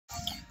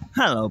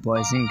Hello,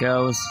 boys and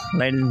girls,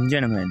 ladies and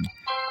gentlemen.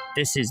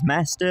 This is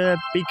Master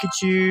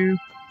Pikachu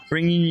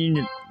bringing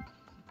you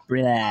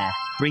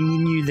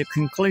the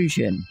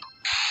conclusion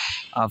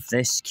of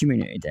this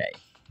community day.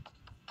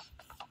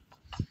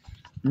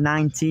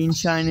 19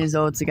 shinies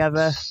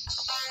altogether.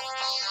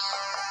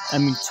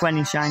 20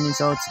 shinies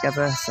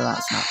altogether, so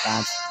that's not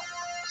bad.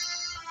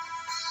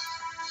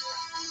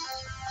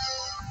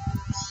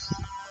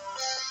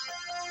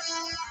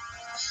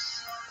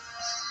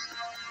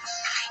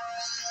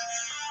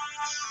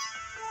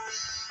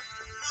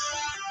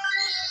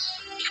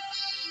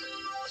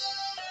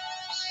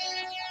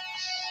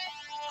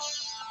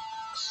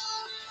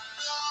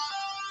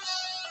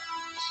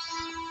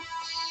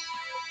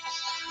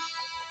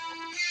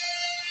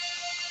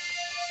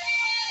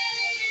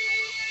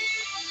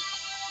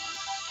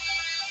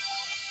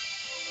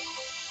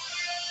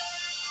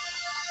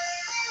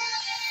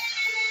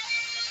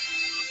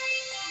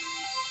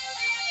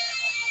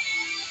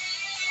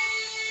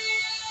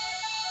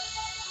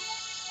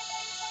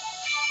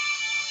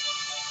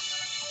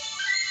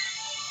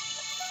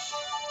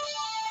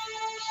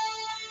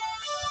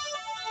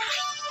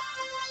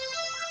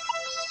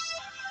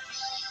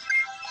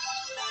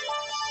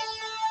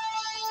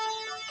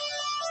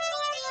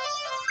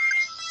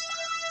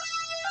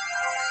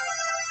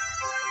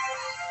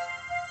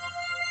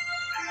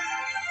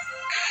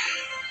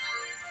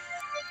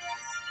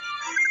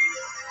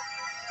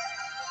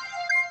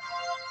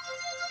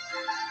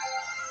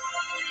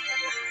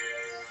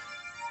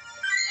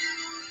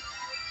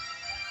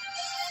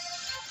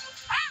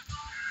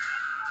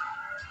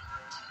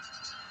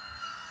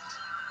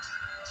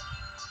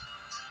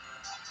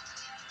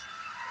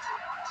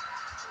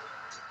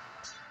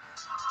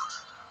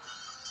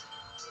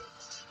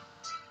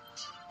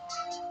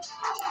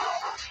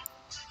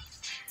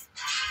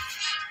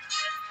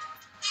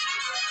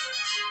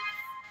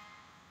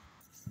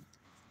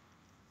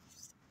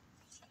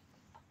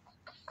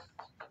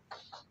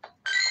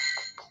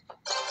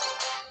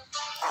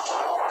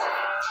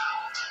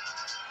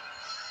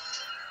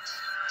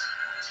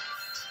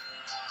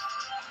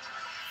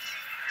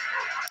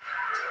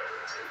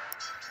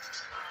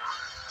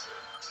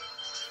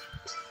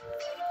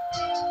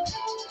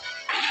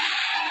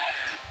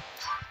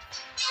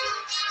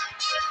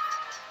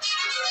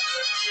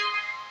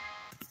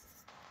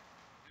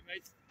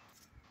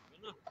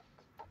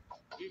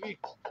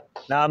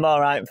 No, I'm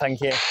alright, thank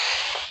you.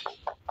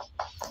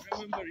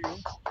 Remember you?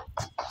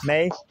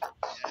 Me?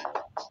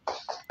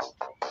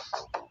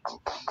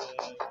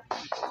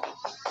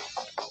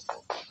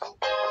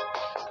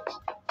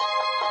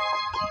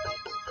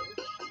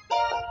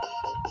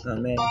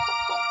 Not me.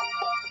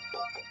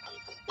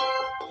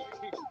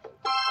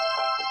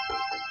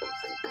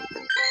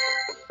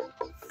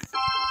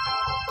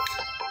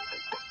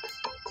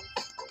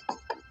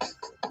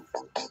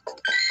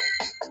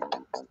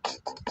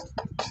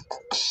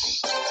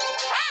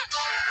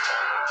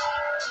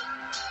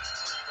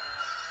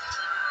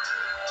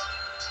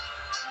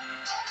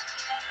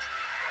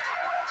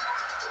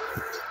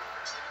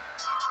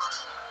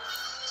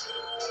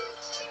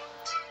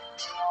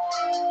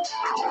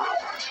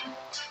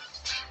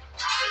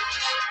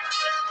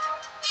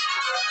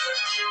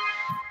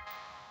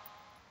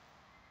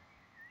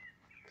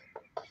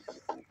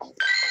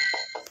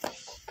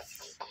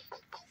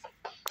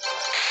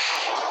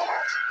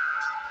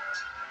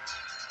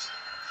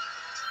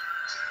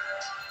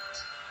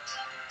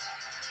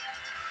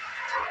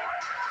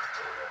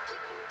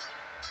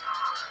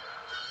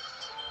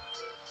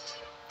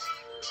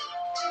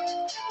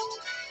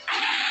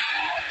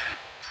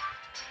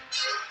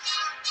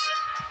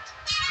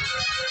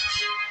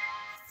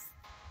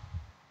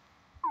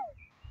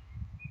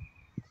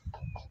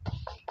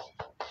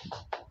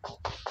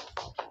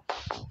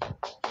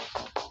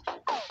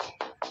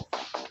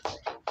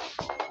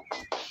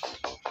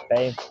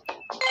 Babe,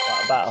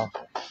 what a battle.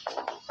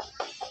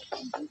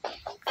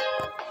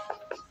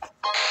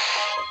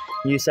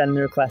 You send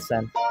the request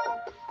then.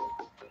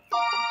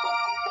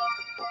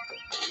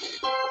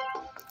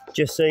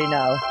 Just so you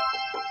know,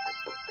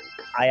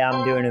 I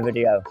am doing a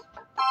video.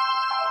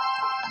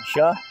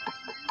 Sure?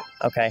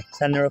 Okay,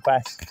 send the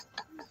request.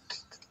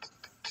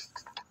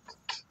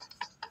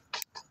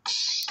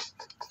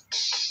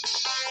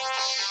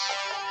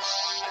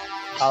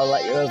 I'll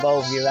let you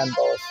evolve your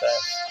Emboars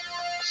first.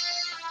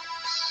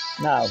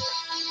 No.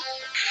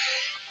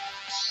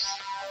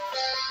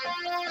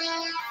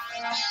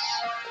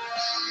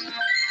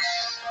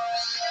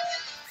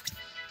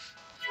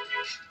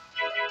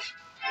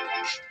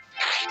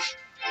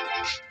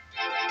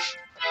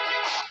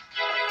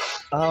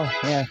 Oh,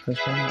 yeah, of course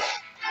not.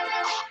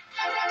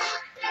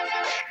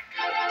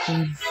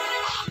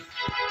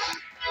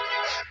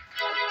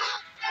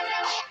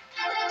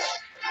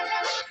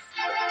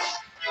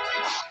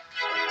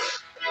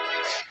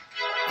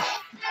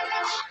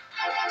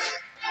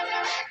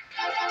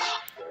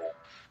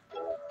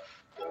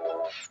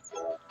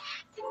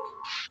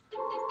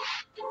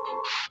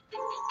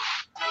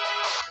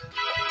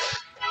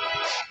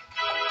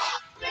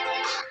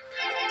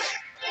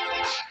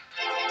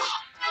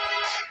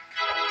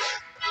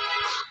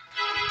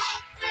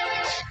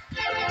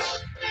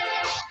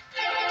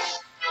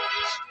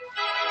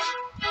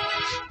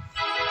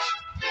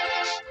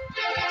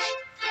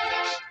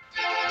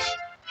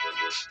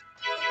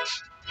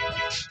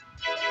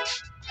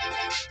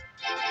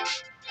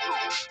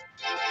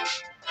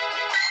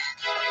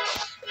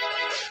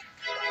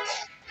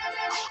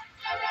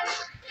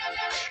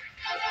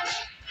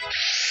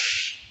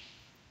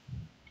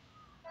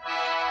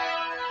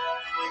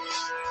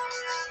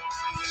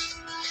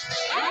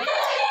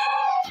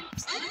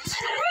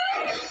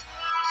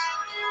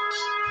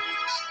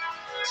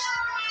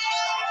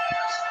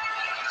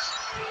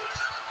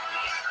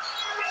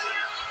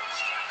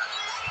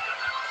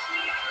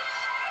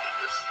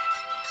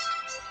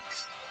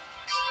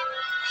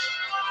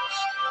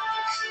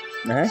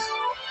 Huh?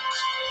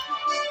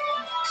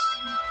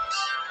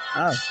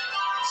 Oh.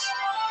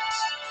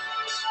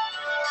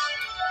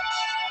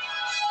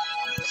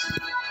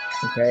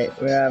 Okay,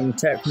 we're having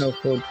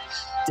technical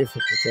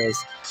difficulties.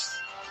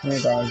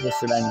 Hold on, just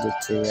surrendered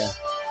to you.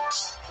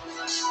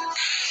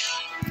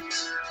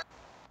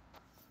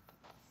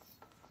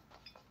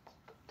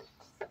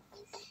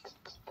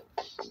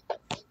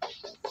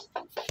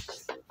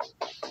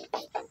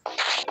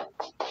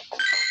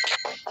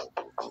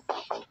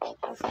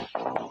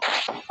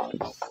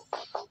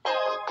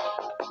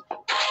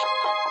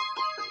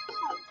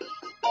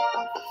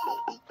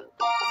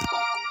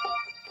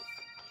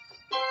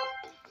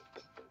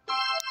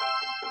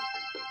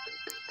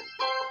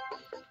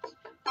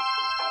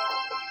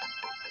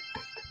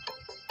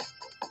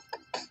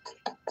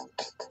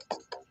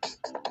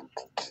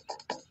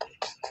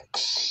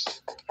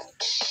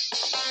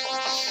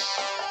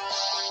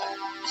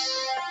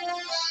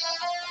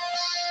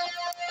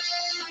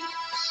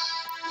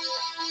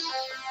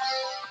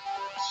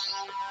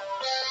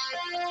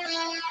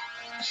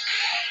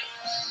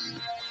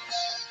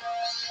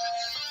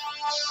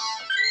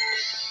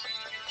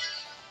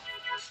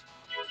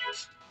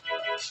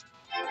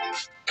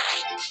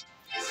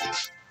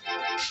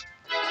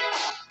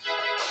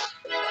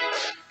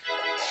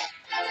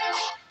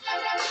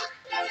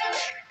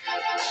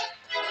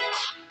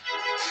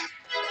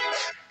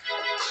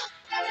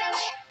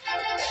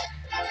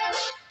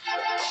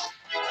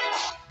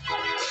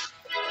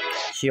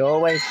 She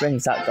always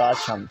brings that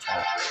Garchomp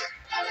chat.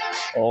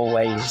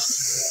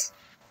 Always.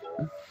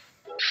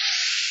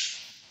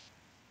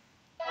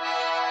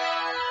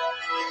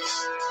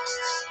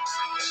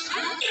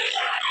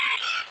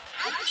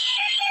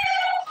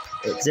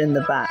 It's in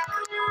the back.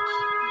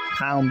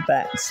 Pound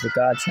bets the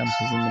Garchomp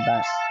is in the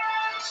back.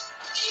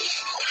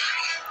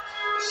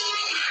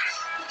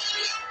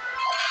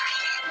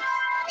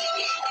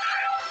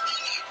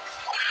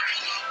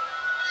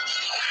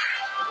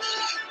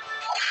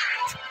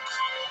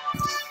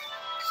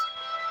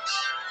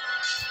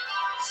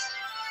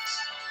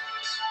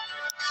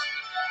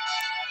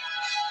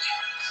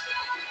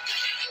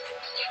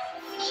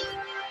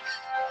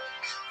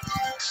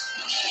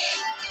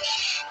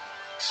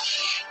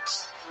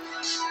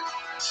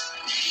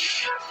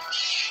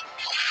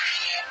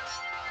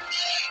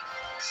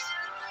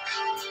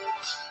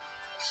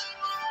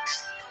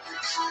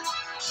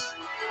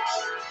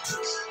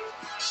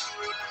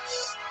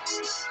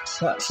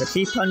 Watch, I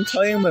keep on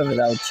toying with her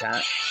though,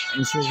 chat,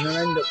 and she's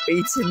gonna end up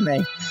beating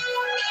me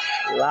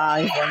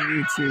live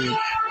on YouTube.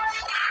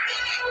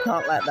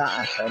 Can't let that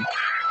happen.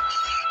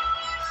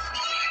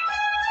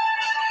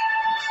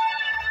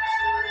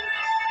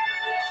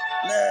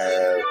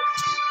 No.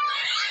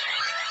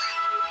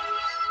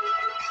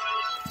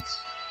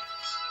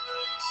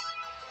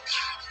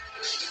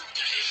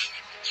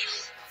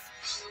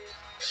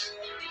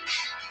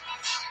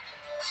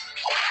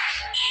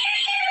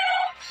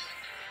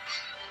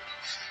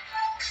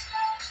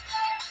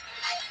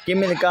 Give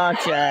me the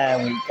Garchomp. There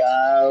we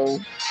go.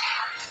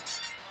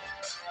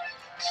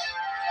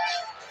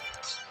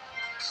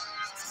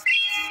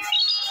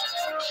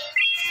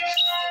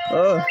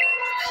 Oh.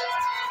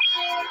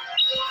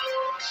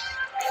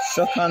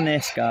 Suck on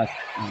this guy.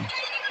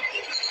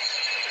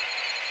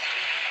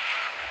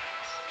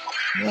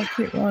 Look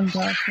at one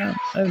Garchomp.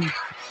 Oh.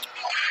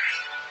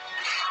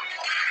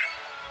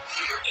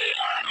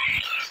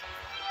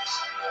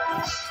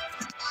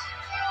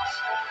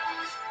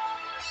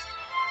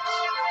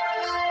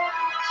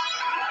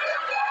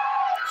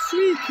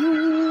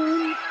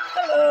 Suicune.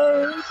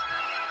 Hello.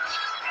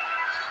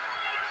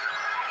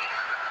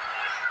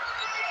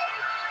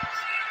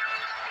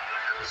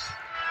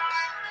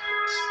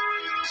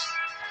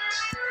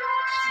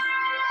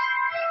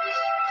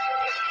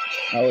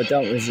 Oh,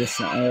 don't resist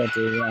that. Oh,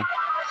 do yeah.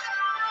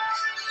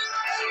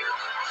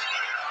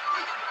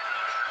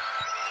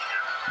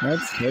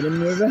 Let's hit him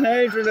with a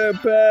Hydro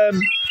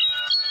Pump.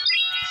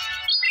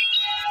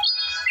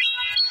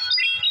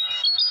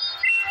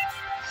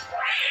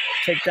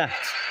 Take that.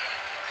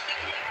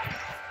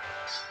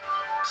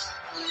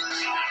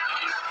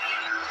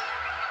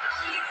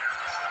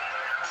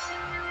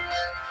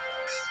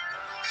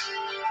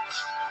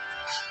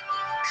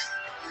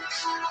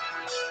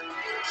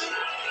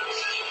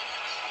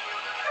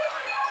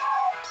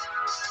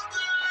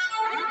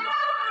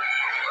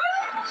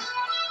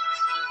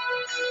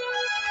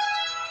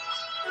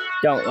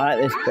 Don't like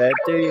this bird,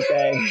 do you,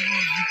 babe?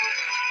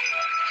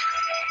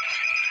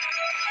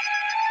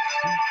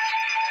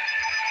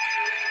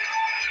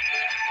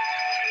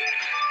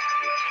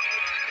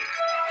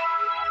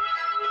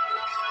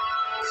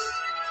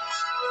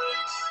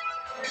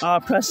 Oh, I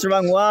pressed the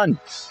wrong one.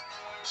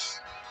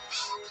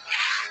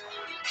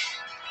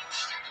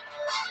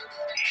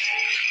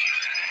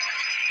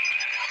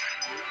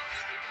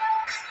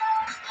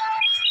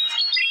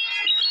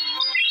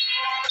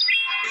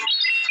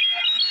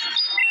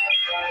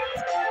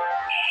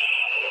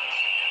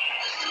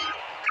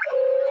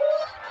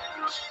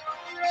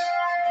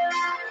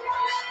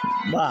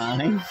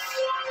 Why?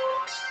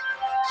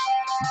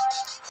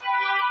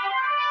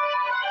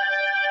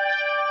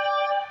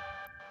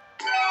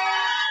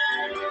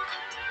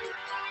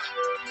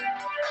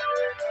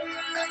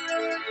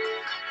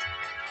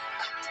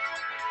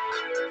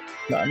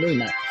 Got a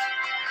rematch.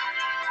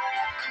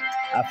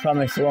 I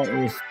promise I won't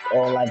use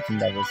all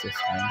legendaries this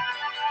time.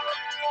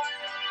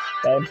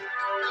 Babe?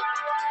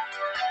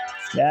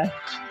 Yeah?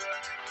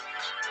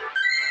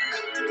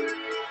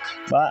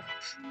 What?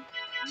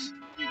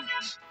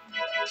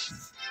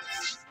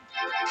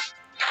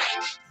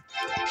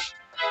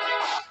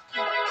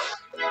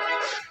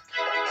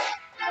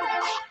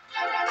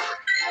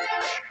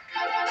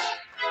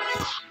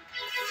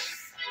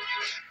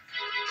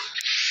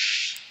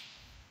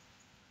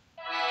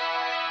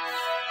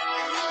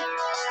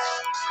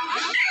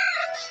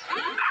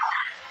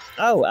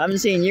 Oh, I haven't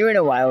seen you in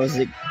a while. Is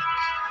it?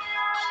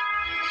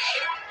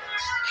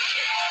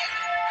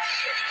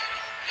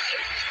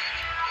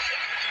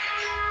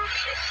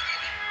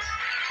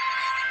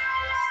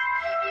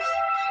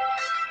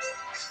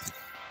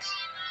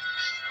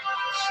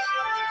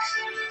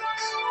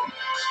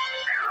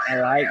 I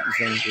like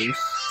Zangoose.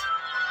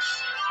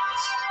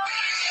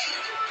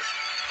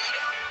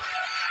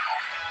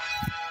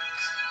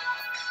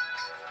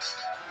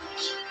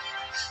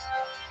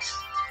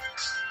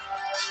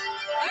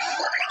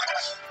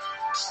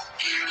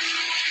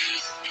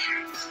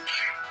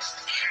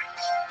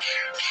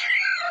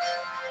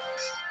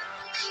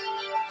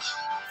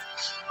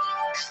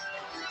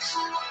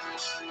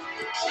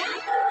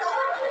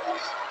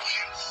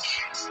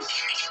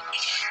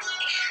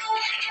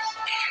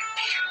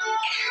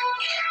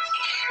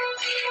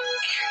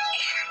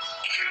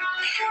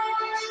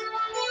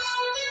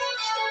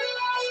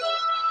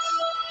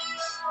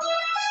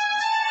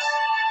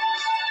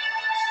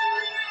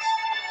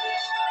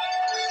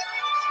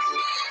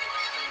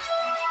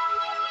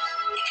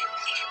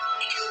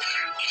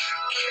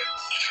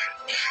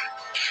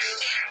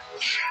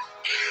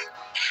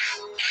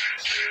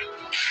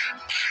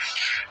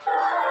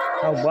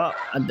 Oh, what?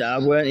 I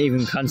weren't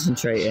even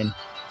concentrating.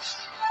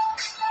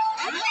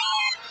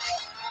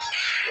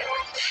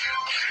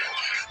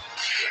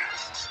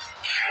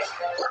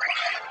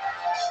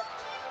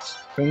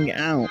 Bring it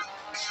out.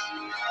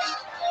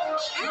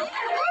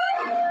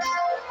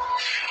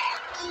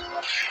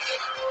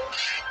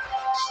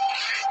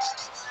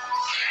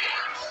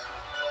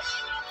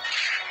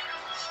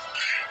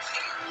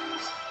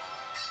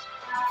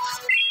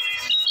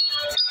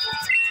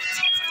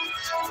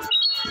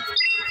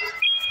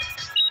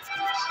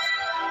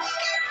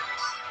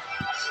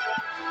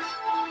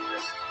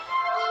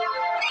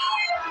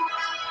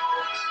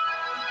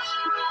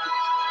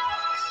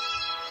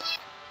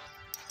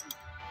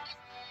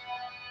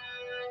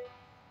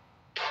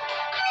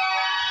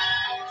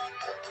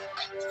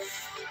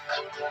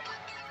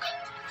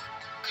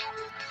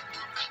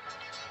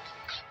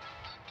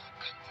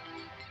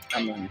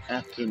 I'm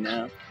unhappy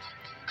now.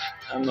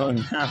 I'm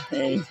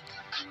unhappy.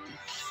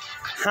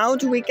 How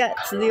do we get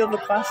to the other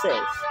classes?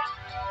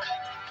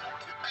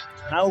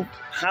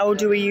 How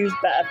do we use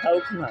better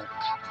Pokemon?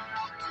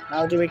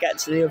 How do we get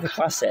to the other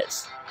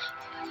classes?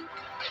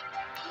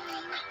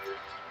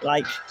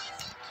 Like,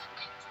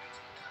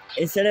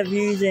 instead of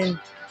using...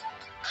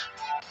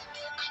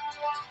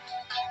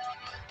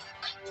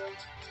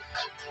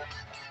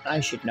 I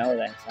should know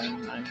this.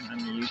 I'm a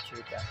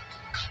YouTuber.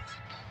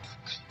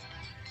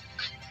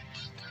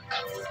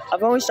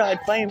 I've only started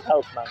playing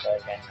Pokemon Go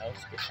again, though,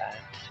 to be fair.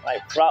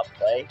 Like,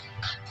 properly.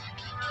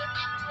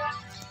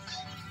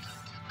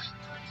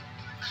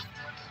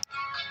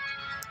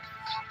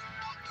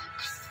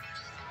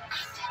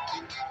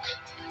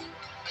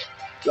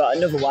 Got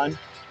another one.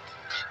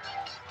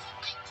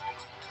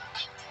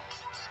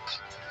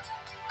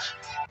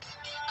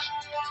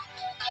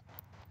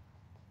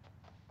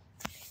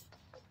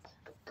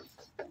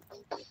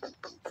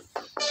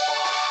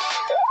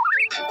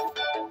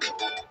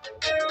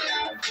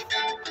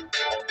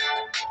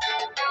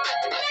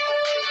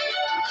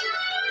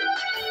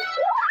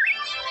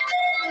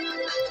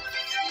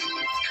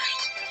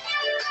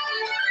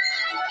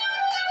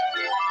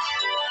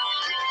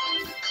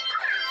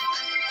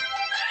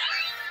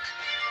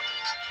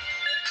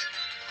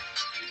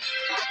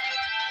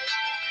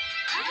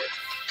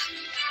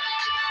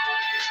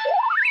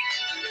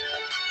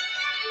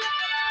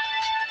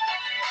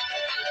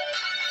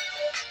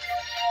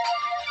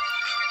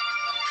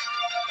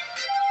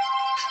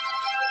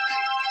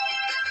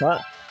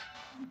 What?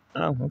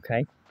 Oh,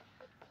 okay.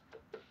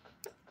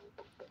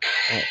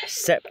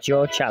 Accept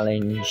your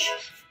challenge.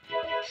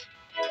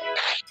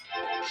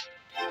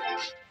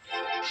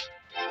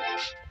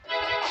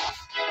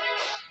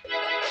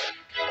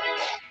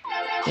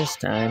 This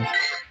time,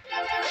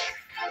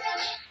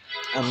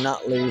 I'm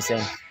not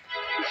losing.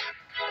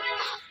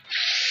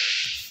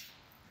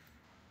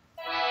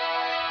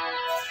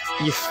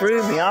 You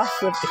threw me off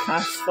with the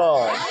cast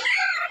form.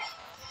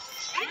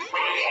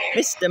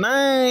 Mr.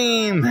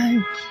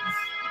 Mime!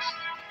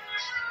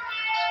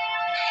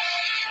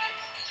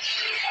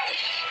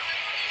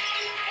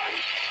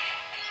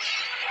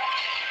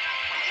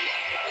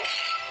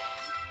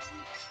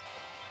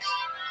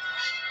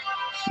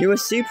 You were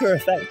super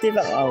effective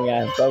at... Oh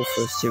yeah, both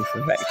were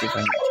super effective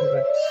on each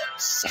other.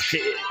 Suck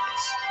it!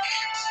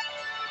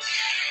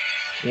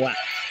 Whack.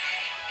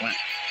 Whack.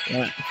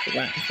 Whack,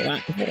 whack,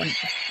 whack, whack.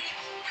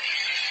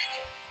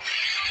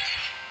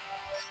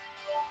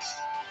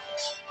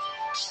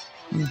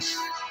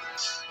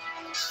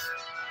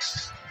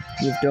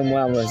 You've done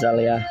well,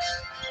 Rosalia.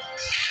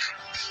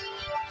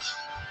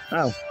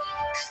 Oh,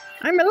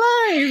 I'm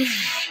alive!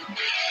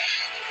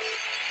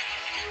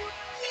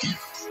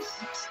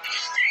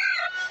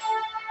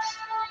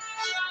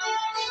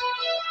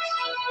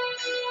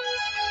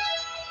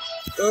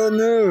 Oh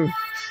no!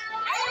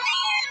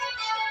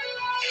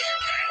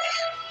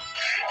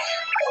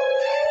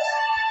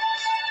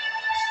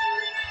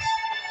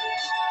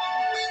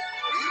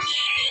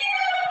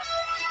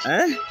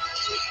 Huh?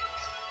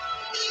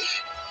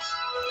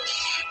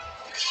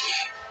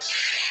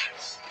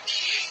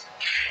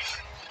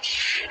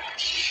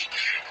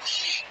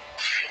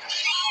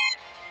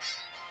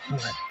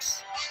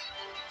 Alex.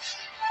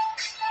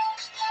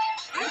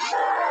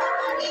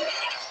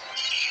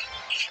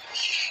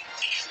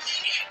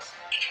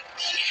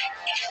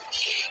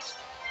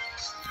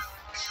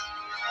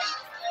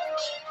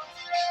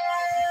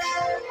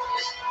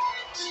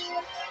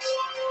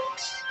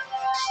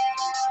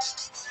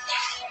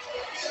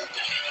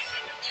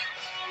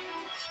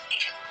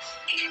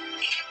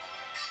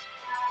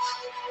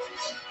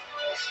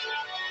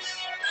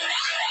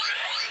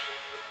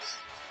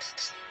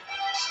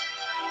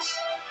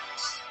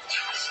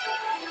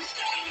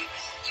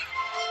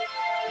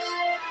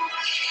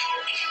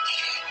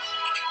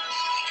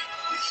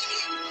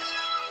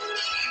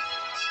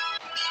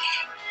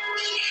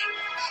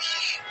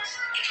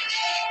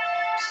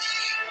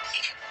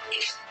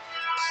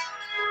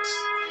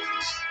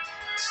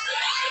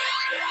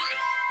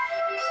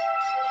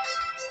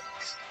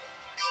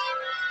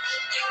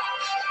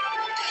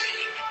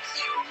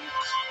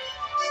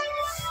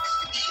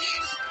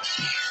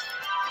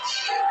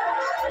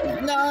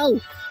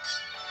 No!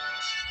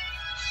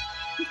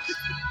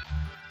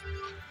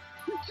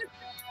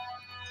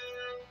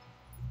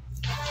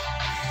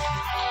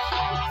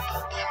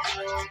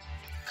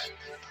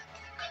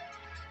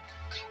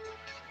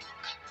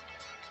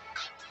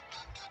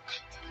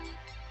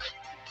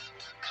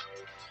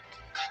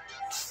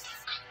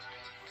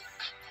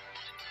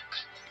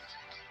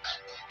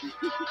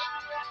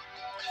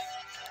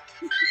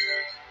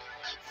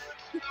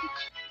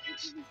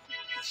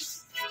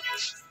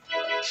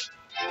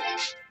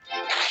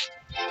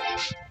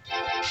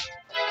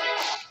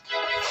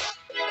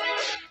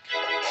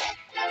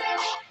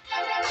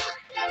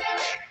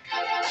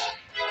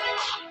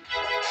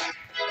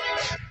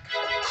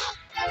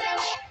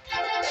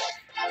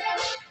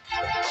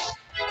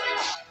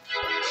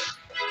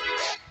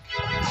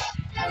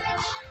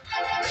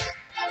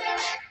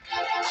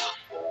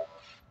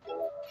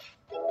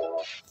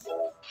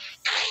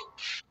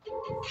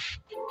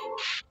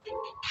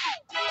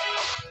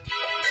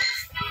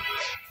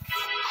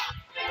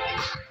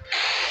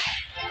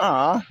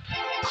 Ah.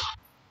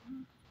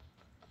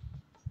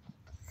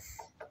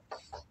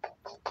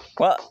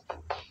 What?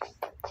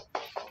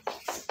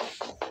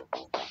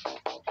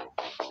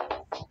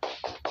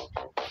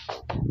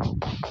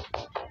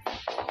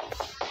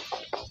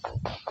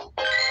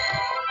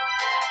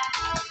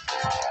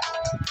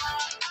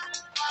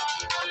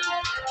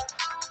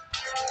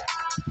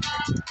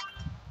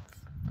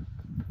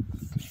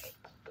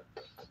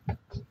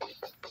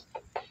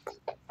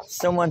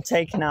 Someone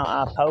taking out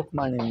our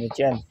Pokemon in the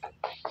gym.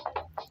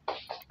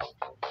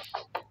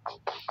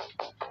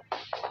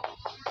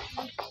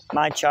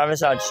 My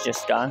Charizard's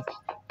just gone.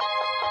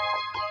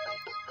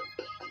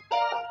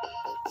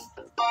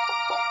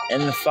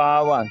 In the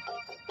far one.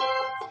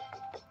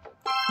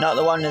 Not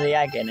the one with the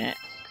egg in it.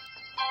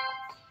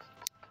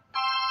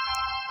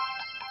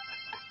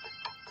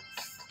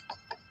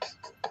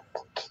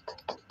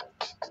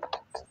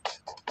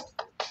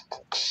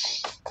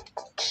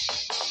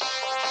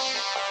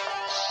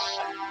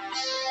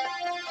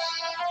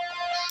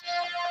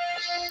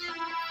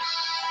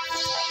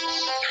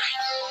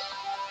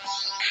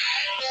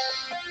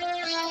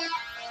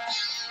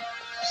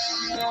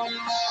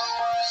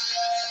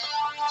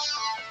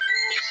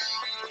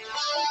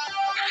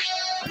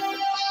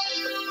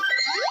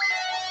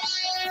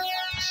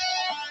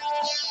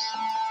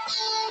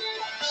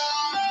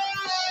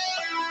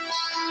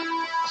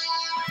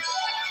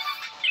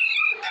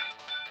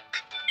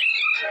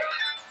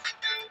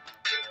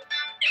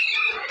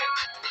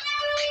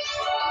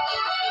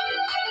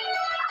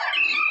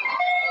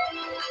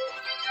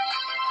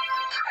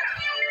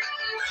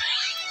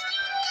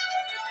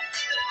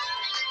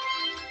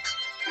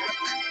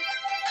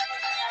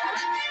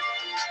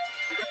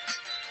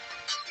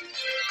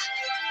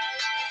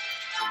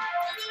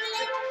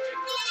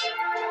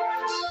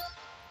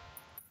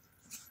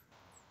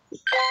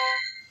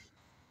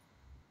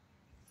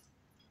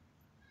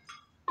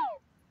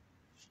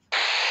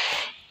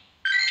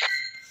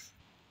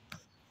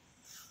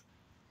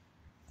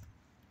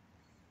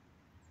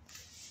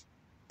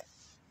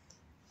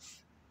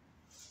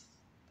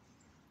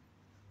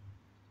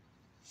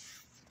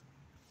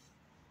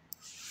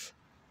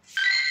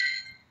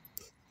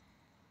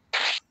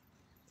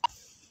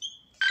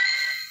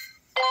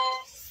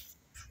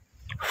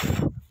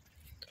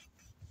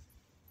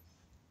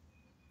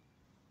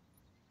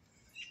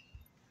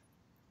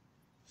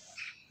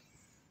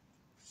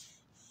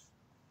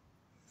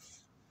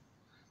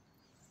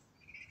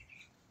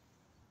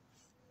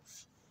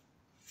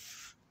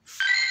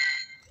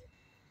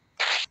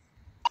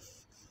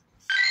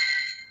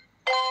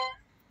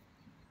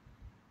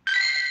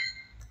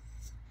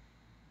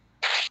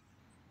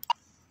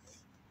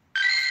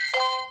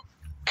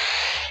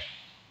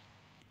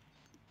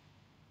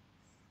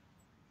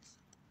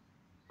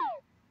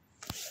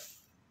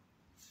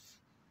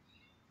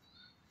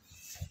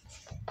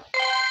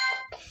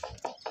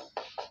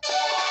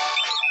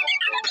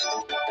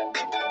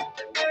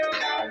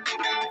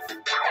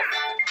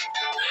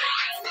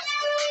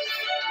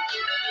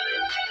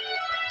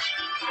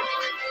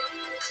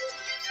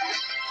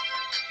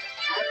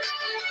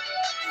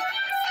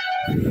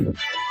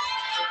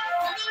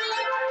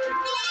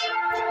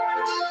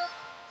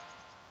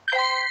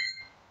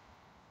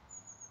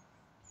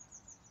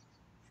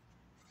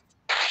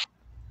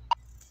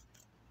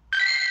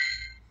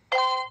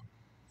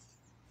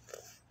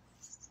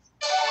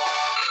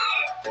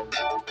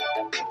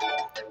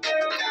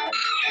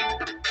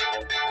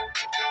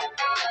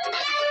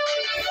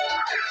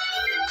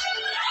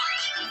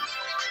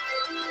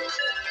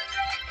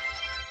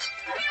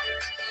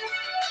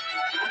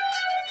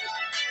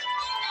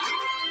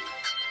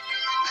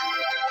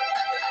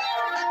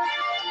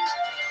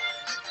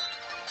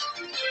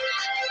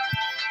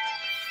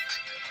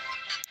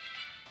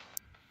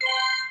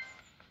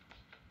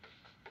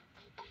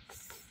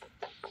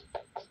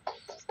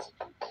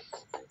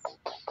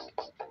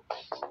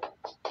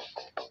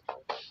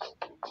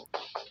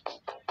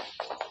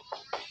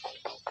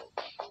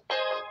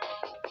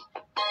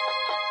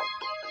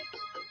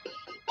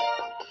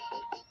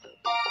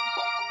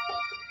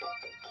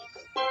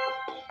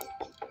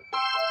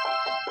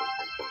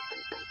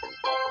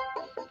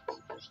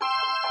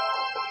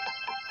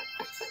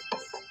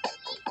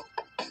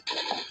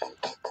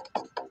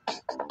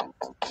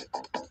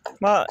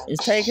 What? He's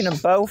taking them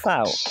both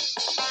out.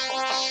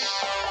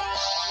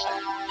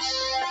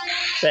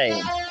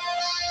 Babe.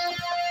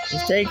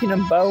 He's taking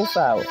them both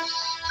out.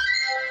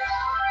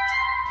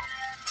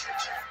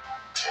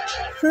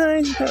 Oh,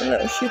 he's got a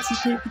little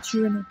shitty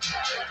Pikachu in him.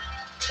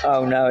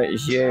 Oh no,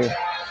 it's you.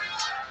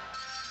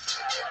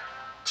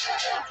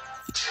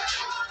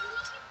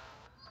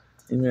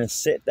 He's gonna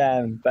sit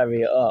there and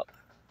bury it up.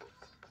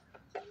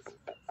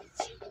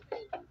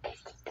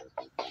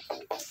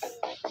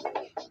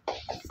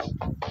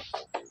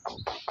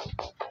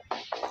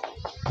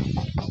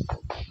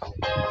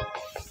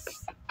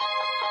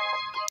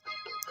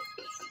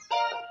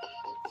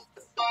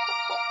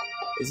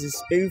 It's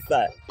a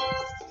spoofer.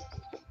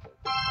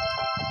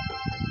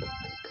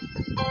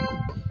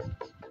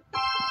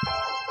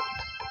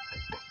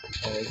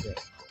 Where is it?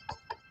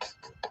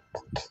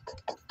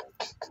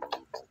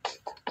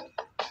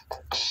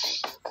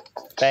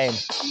 Babe,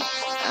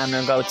 I'm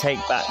gonna go take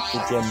back the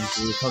gym.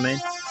 Do you come in?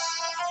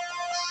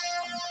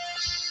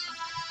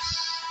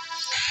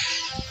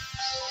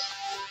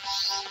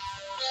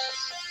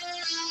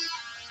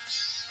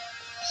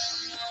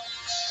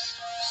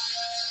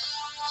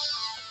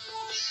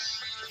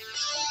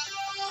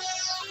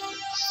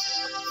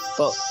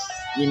 But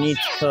you need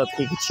to kill a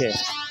Pikachu.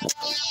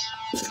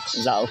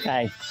 Is that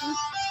okay?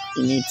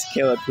 You need to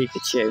kill a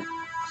Pikachu.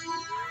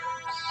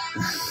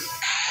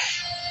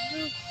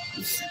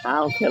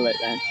 I'll kill it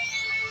then.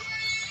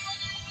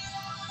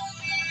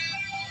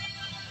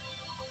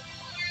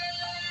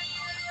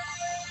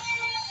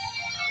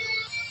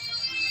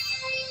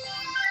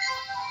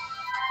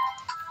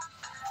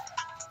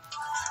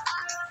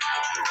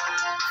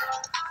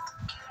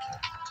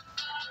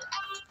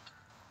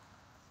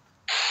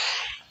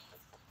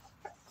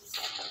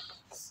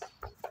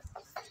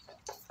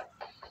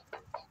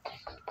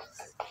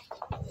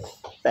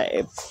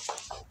 Babe,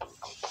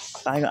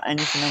 have I got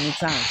anything on your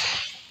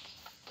trousers?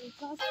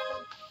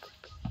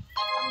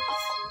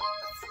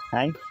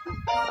 Hey?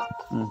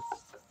 Hmm?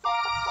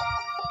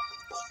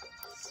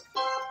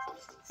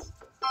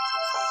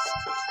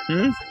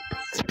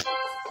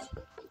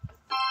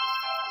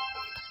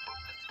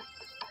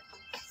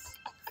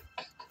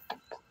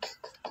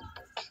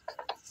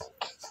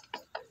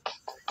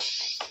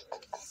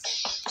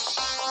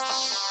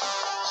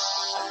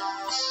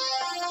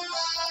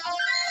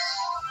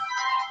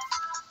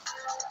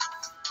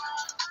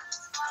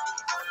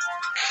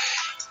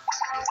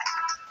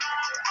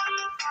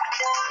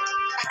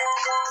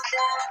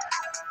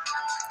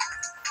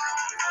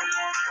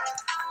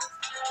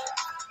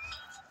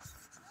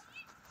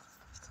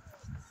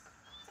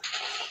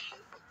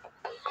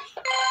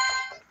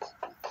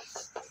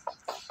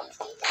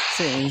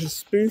 See, he's a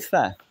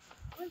spoofer.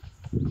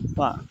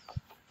 What?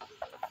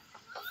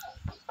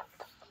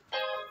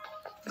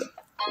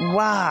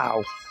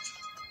 Wow!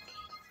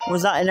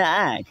 Was that in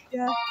an egg?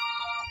 Yeah.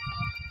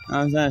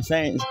 I was gonna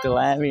say it's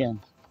Galarian.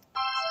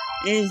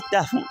 He's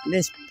definitely,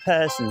 this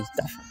person's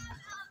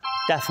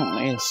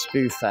definitely a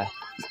spoofer.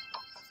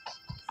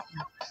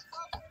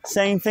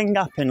 Same thing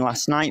happened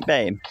last night,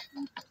 babe.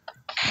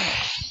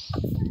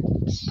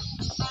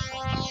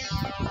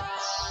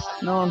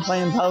 No one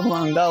playing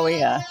Pokemon Go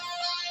here.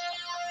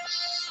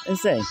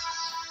 Is he?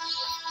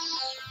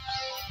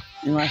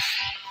 Unless...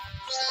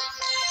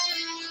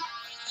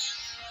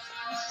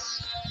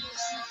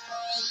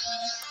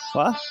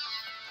 What?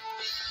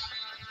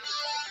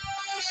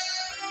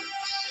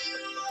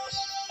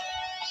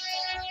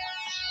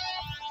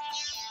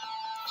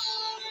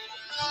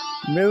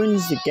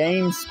 Ruins the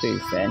game,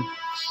 spoofing,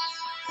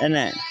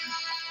 innit?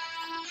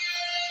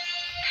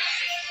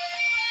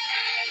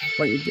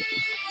 What you do?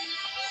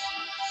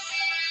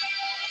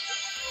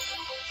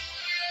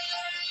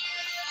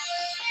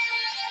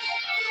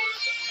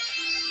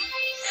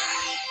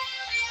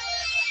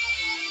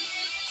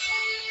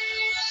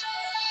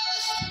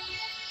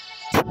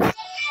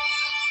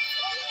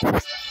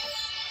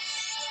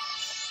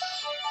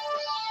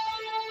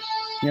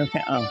 You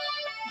okay? Oh,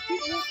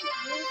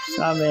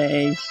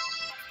 sorry.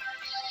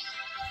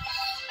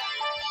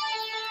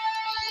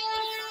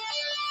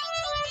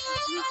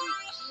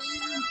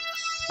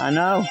 I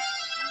know.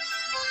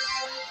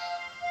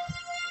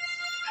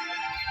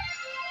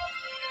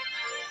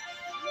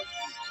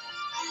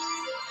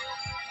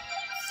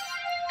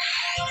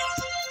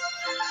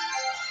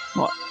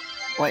 What?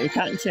 What are you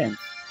catching?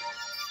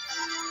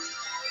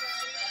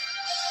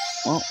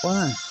 What?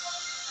 Where?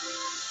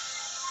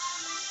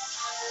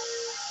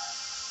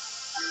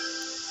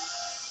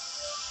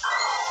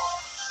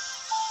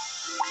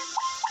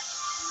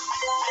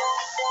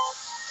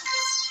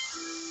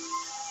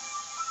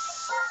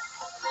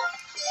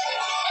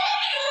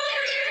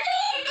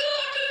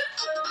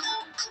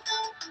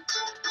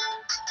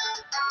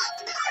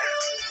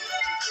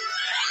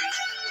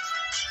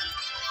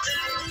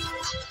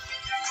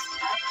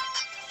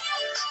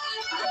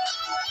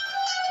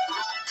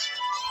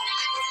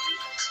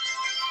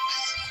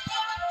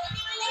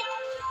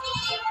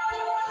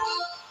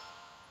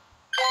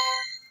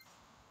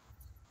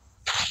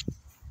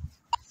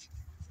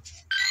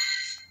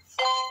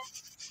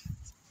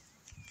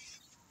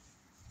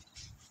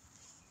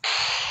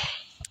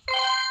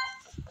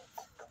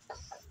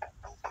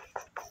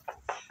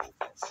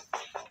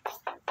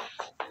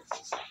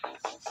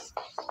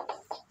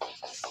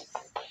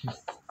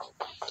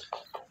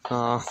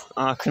 Oh,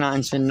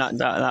 Arcanine's been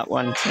knocked out of that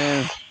one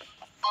too.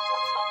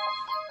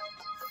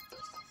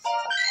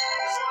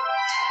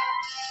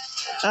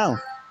 Oh.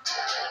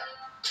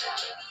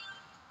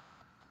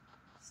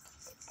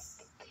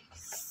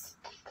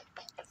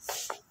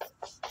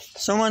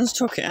 Someone's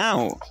took it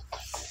out.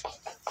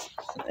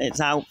 It's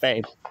out,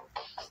 babe.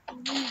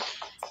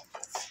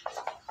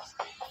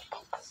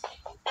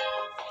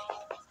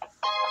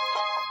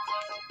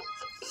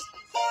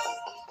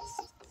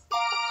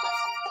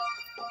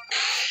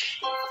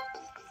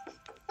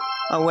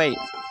 Oh wait,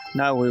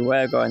 no, we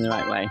were going the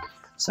right way.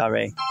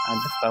 Sorry, I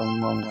had the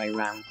phone wrong way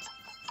round.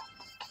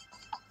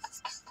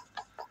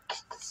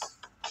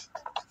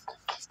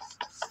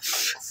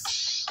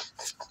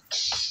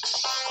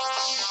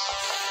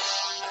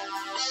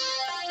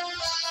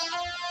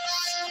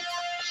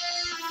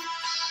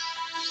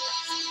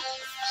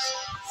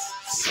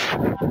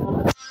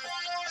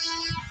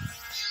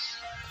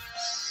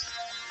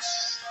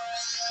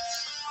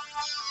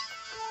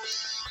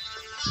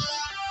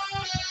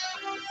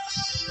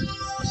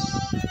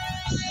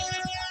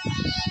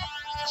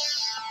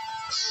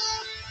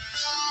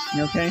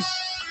 You okay?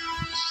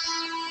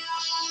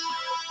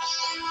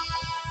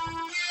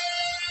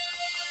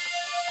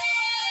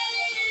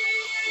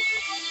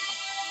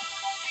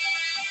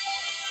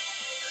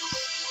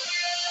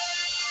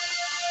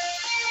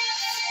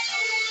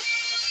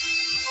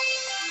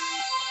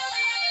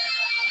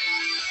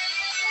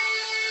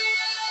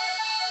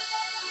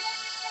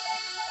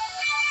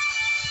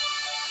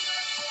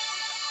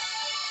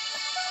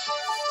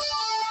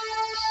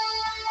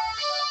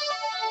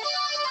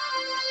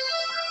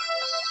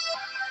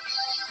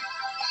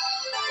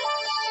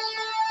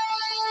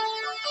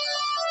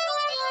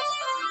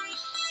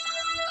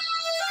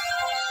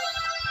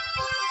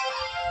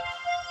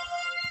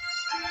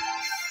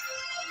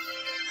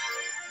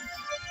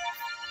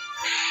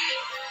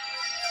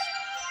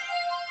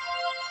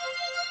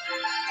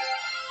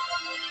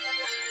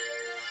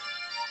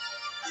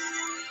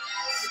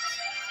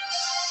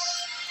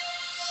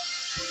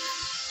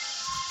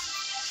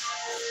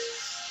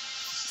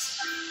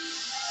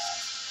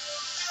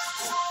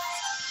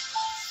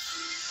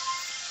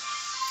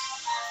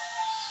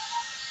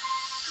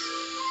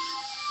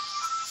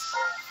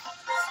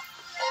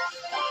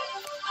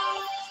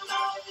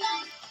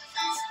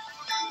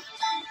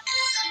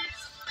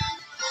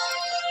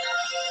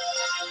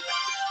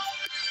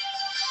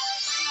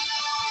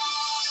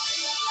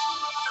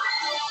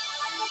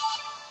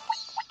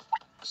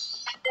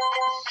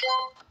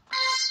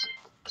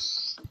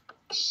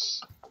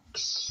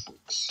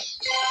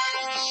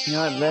 You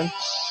know what, then?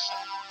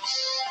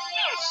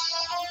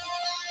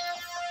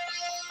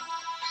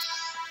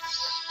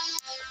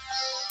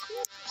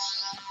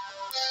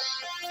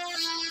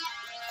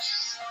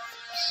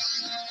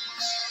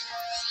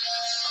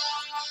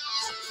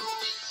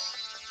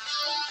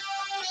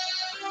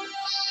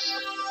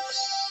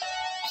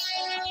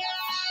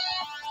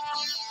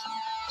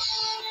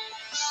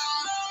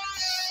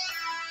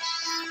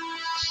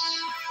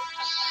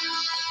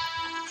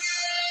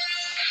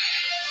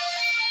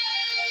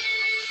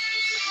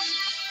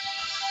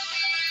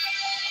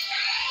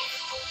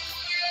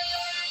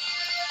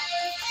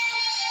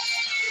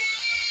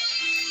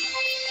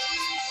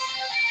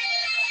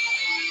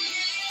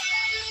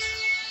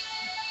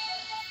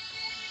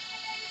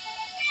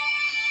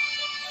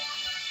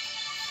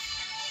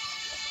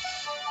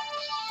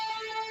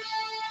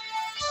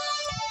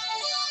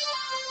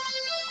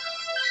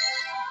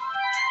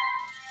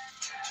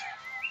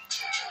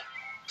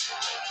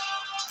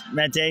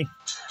 Ready?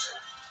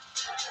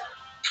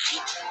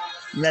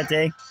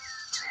 Ready?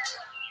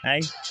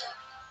 Hey?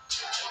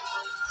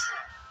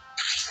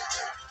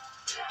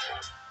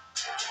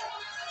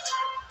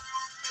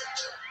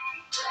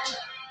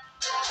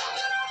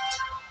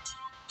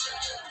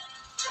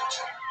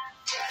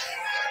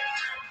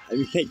 Have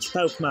you picked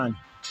your Pokemon?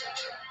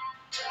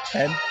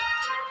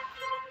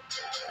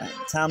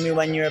 Tell me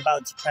when you're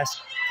about to press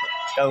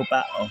go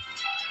battle.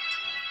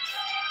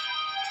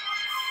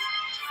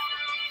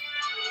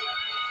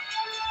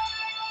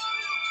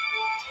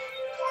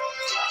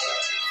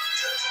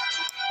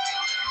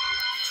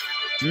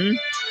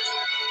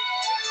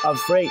 On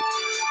 3,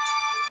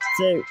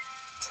 2,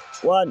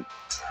 1.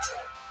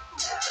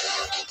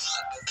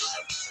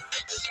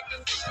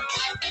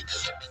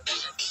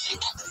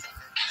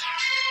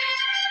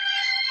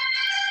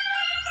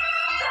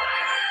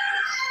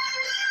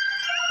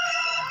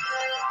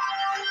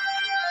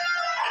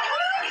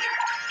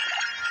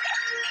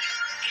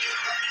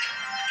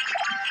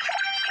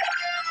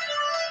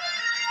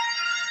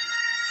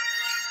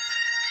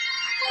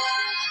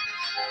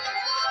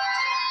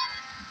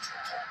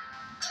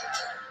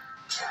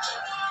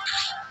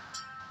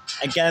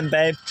 Again,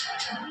 babe.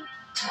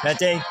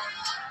 Ready?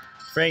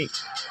 3,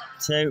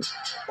 2,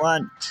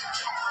 1.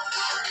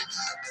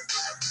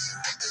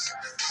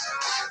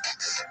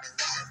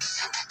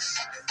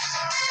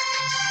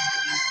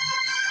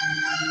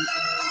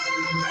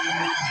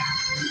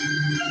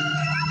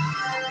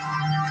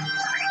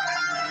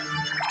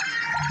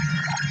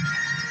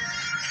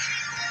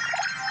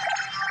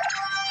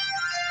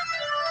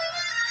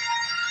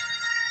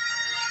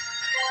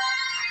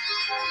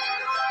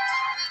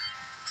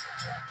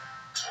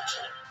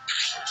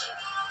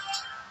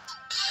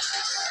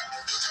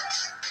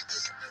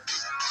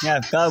 Yeah,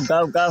 go,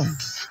 go, go.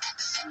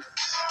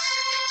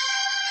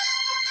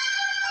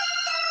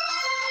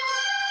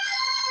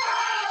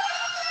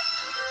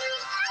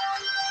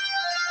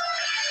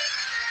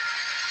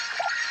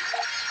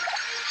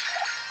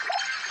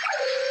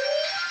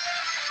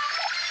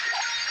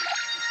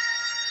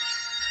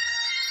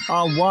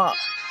 Oh, what?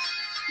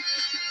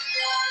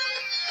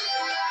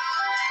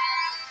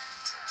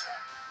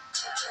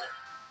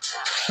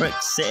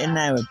 Rick's sitting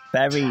there with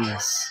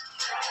berries.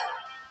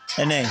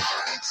 Isn't he?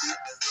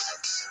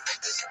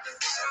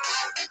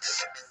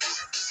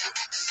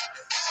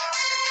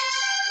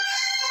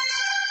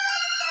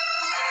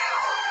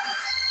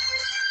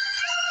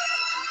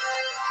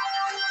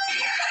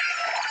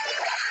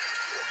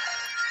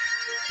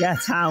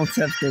 Get out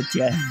of the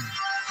gym.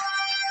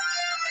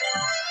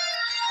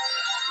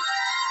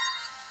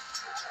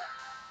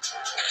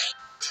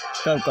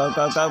 Go, go,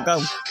 go, go,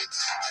 go.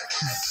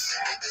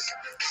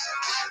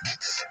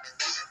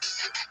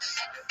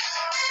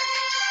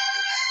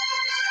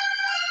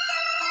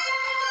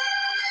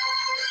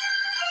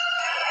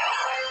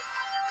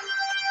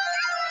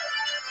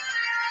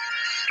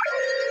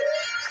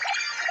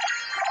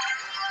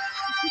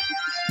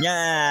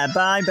 Yeah,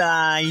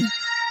 bye-bye.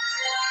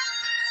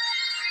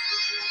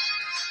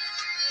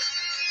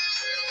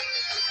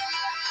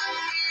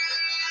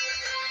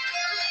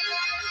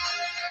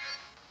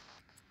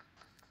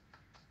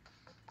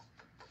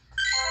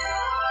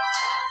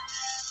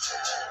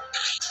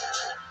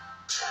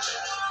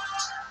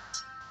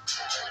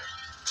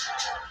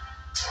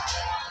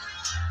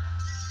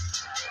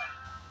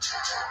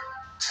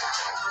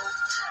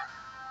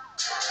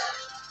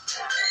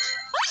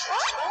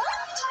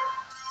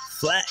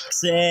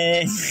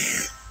 Flexing.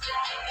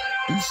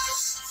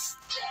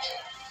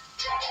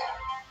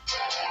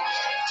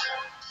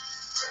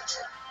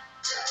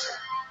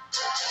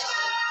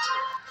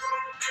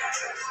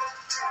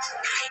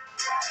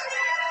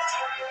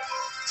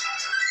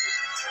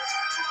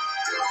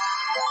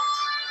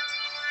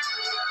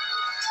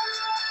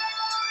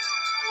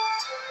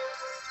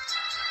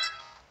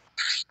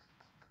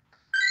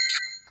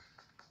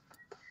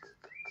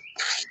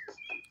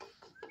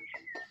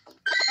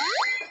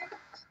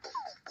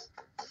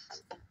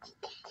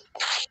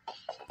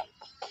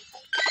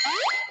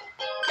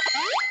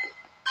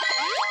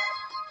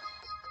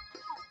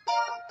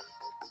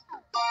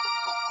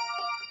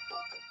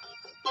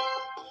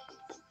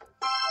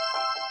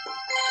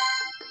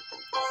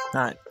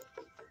 Right.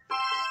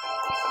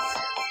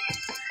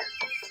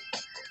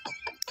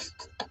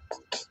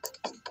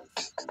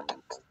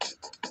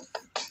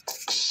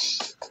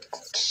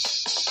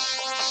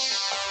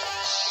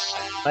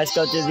 Let's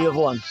go to the other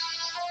one.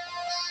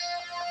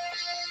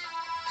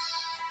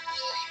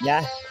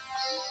 Yeah.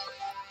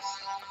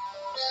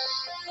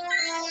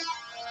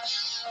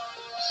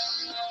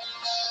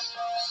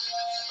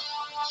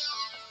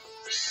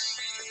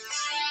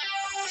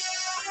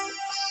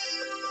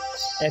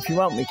 If you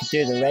want, we could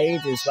do the raid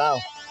as well.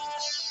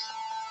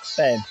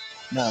 Babe,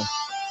 no.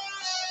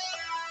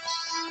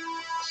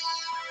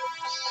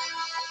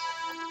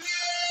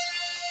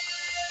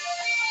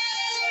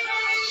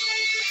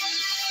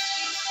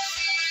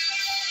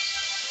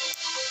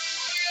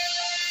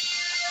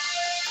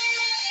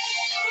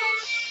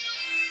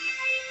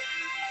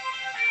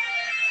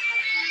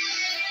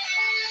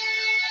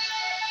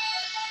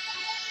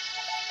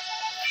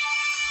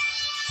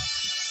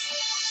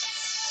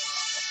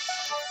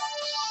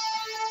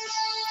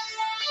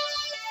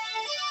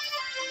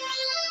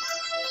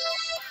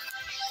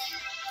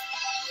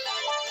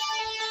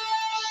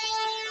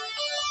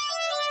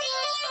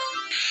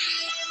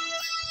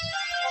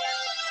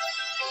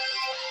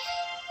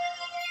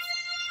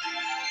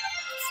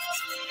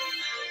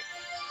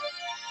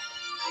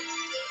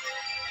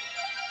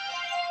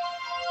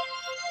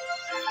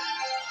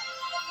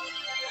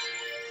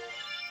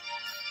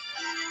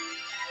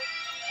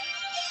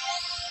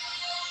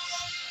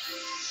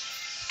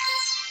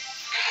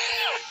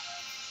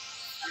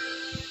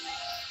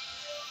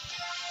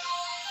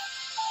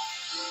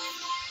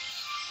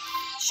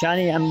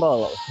 Shiny and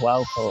Ball,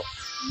 well put.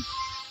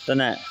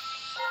 Doesn't it?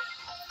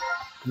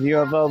 Have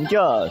you evolved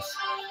yours?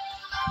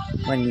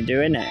 When you're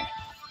doing it?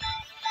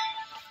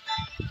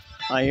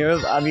 Have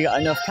you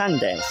got enough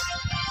candies?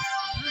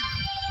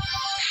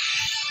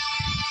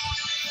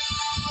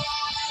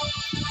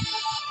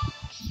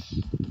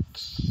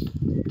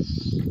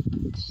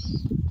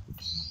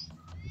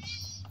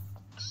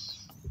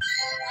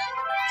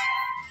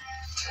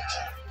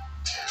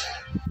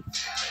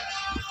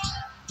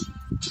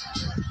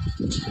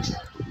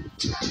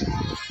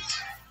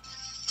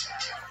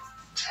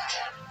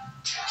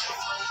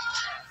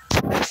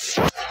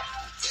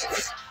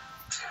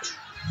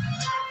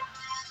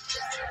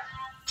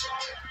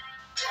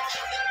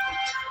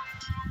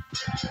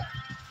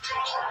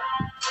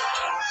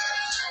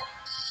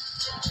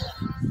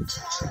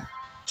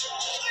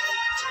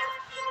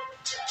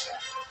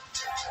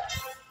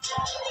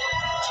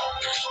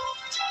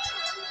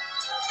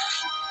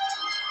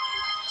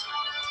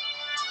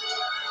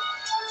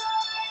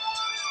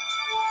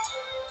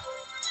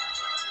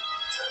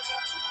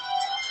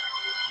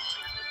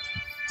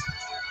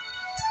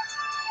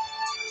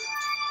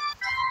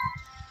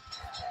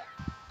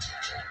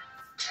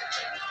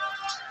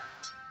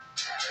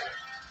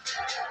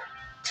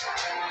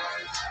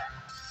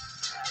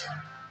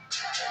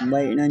 I'm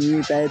waiting on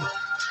you, babe.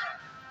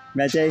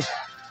 Ready?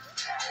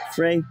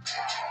 3.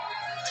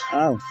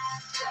 Oh.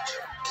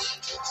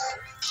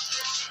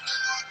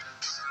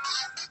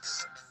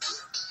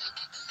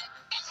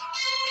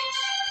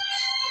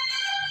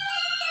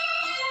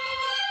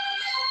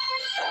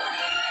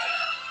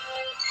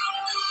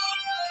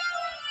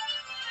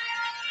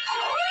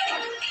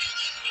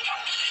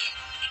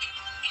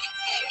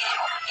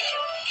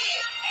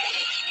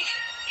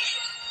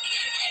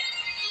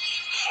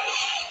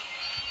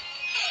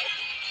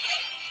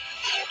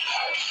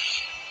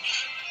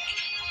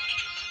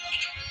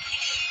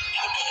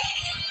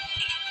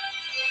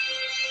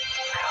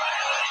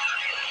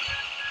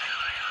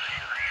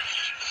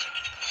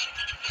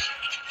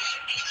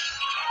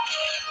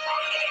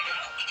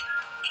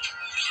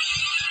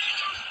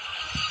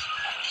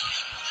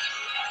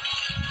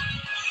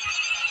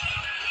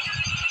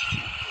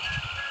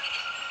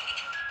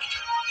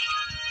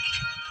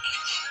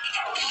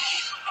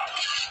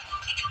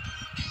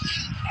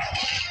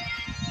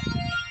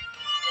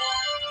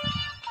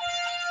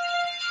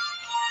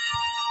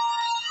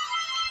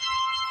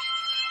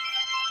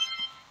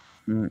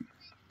 Right.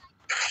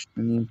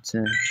 I need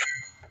to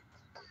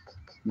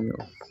heal.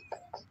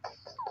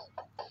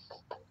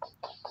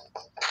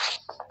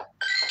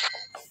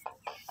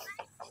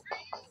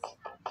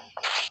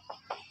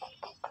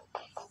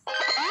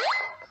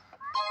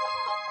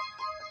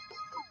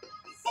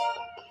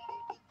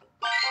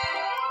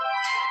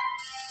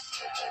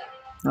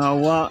 Oh,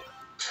 what?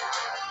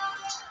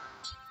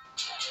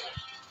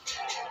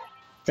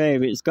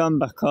 Babe, it's gone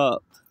back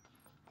up.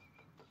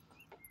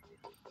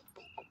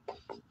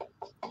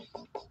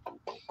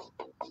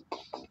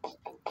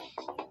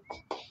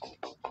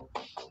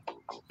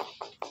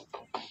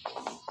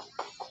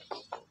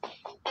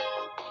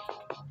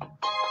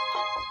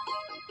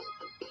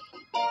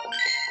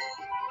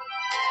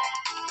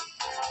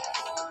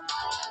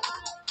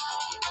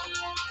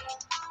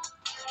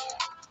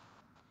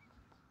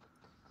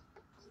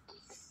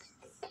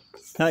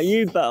 Not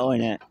you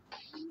battling it.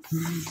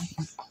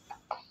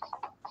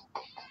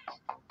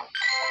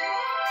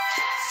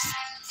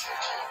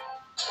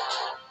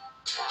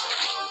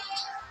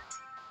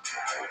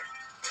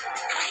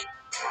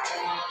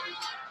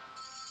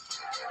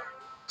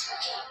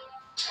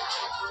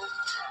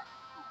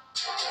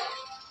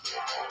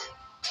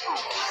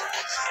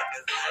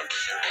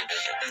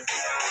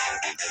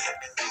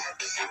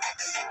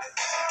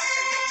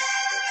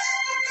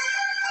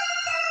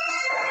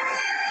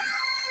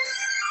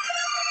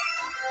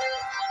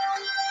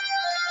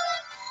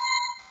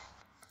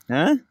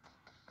 Huh?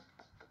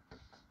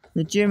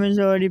 The gym has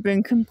already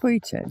been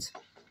completed.